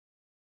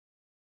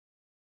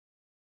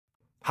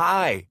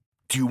Hi,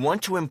 do you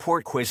want to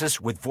import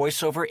quizzes with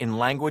VoiceOver in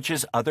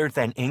languages other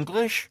than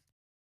English?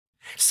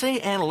 Say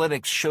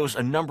analytics shows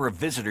a number of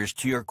visitors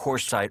to your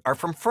course site are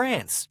from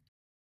France.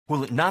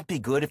 Will it not be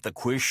good if the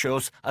quiz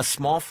shows a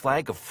small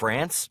flag of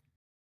France?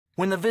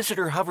 When the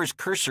visitor hovers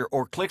cursor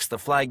or clicks the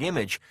flag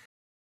image,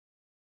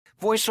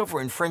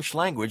 VoiceOver in French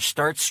language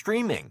starts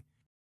streaming.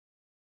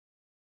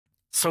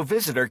 So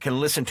visitor can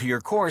listen to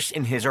your course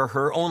in his or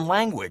her own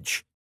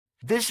language.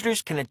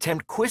 Visitors can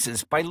attempt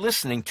quizzes by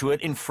listening to it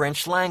in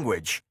French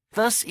language.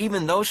 Thus,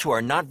 even those who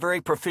are not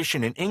very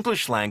proficient in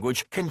English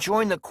language can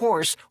join the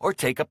course or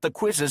take up the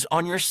quizzes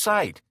on your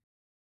site.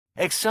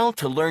 Excel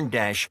to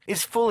LearnDash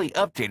is fully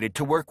updated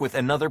to work with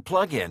another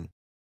plugin,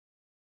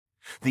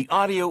 the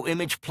Audio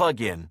Image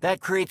plugin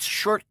that creates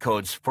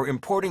shortcodes for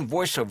importing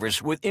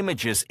voiceovers with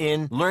images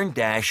in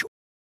LearnDash.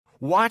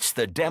 Watch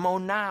the demo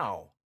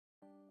now.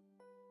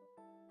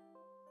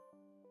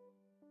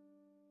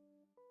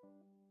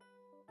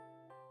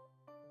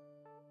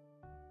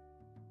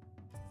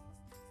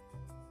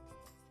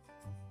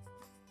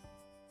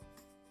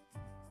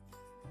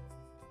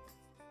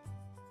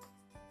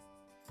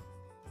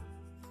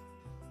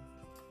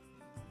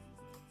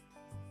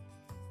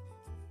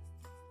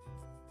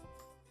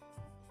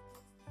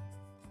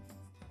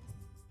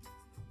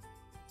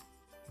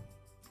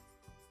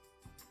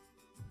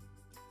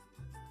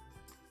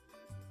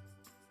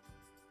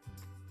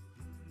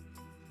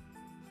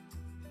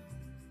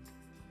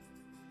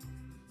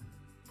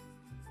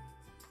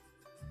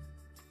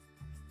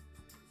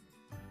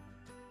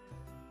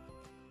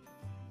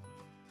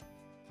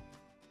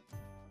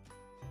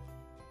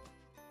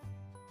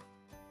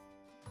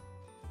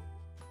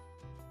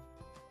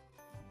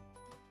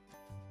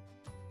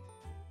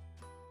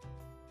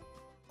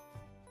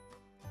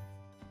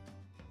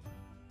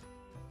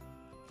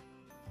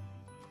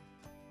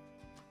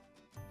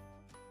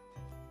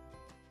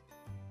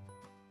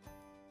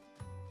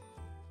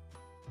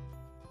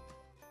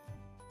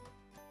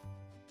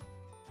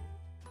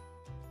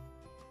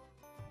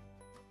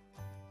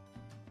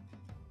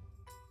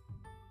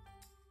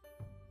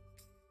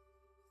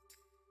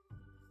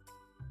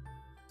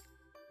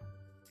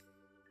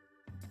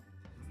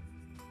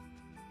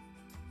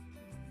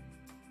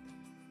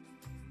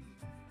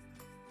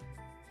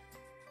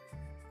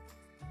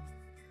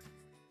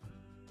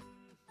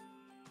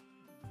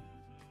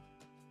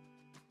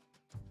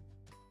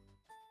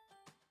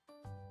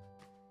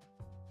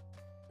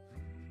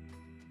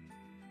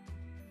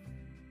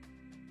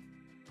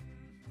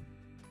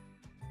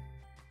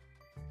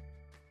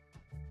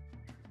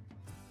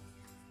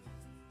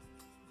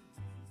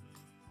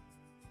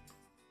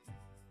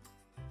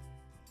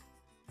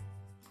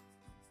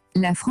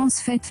 La France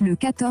fête le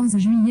 14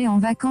 juillet en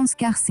vacances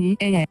car c'est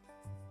elle.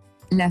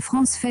 La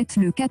France fête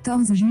le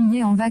 14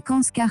 juillet en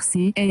vacances car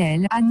c'est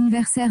elle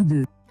anniversaire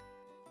de.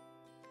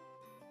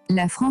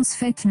 La France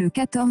fête le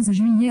 14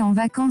 juillet en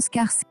vacances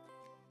car c'est.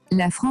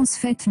 La France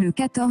fête le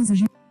 14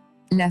 juillet.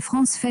 La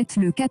France fête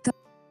le 14